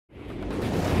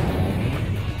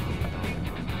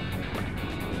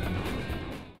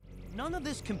None of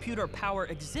this computer power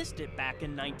existed back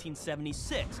in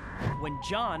 1976, when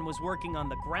John was working on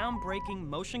the groundbreaking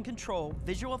motion control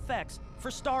visual effects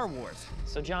for Star Wars.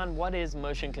 So John, what is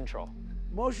motion control?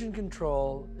 Motion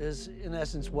control is, in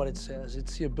essence, what it says.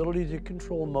 It's the ability to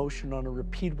control motion on a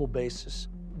repeatable basis.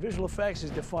 Visual effects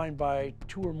is defined by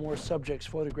two or more subjects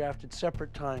photographed at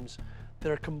separate times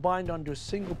that are combined onto a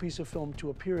single piece of film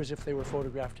to appear as if they were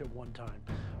photographed at one time.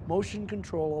 Motion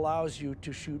control allows you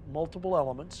to shoot multiple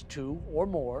elements, two or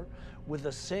more, with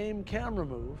the same camera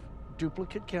move,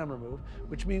 duplicate camera move,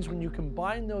 which means when you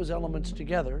combine those elements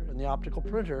together in the optical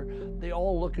printer, they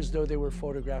all look as though they were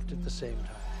photographed at the same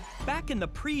time. Back in the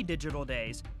pre-digital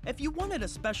days, if you wanted a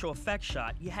special effects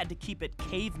shot, you had to keep it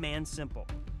caveman simple.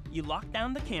 You locked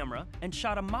down the camera and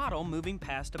shot a model moving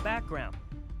past a background.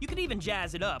 You could even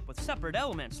jazz it up with separate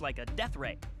elements like a death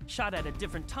ray, shot at a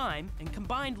different time and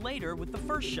combined later with the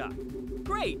first shot.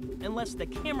 Great, unless the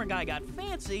camera guy got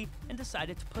fancy and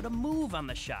decided to put a move on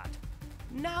the shot.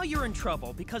 Now you're in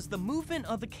trouble because the movement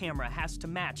of the camera has to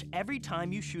match every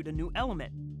time you shoot a new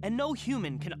element, and no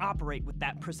human can operate with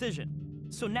that precision.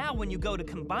 So now when you go to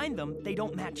combine them, they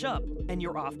don't match up and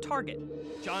you're off target.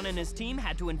 John and his team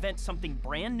had to invent something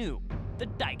brand new, the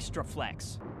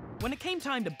Dijkstraflex. When it came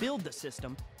time to build the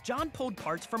system, John pulled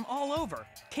parts from all over,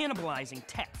 cannibalizing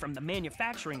tech from the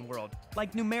manufacturing world,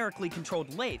 like numerically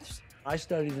controlled lathes. I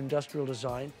studied industrial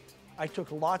design. I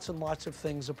took lots and lots of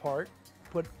things apart,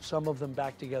 put some of them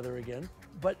back together again,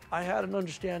 but I had an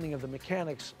understanding of the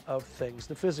mechanics of things,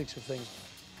 the physics of things.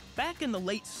 Back in the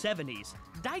late 70s,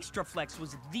 Dijkstraflex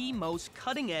was the most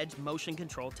cutting-edge motion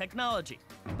control technology.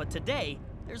 But today,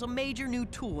 there's a major new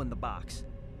tool in the box: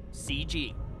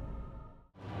 CG.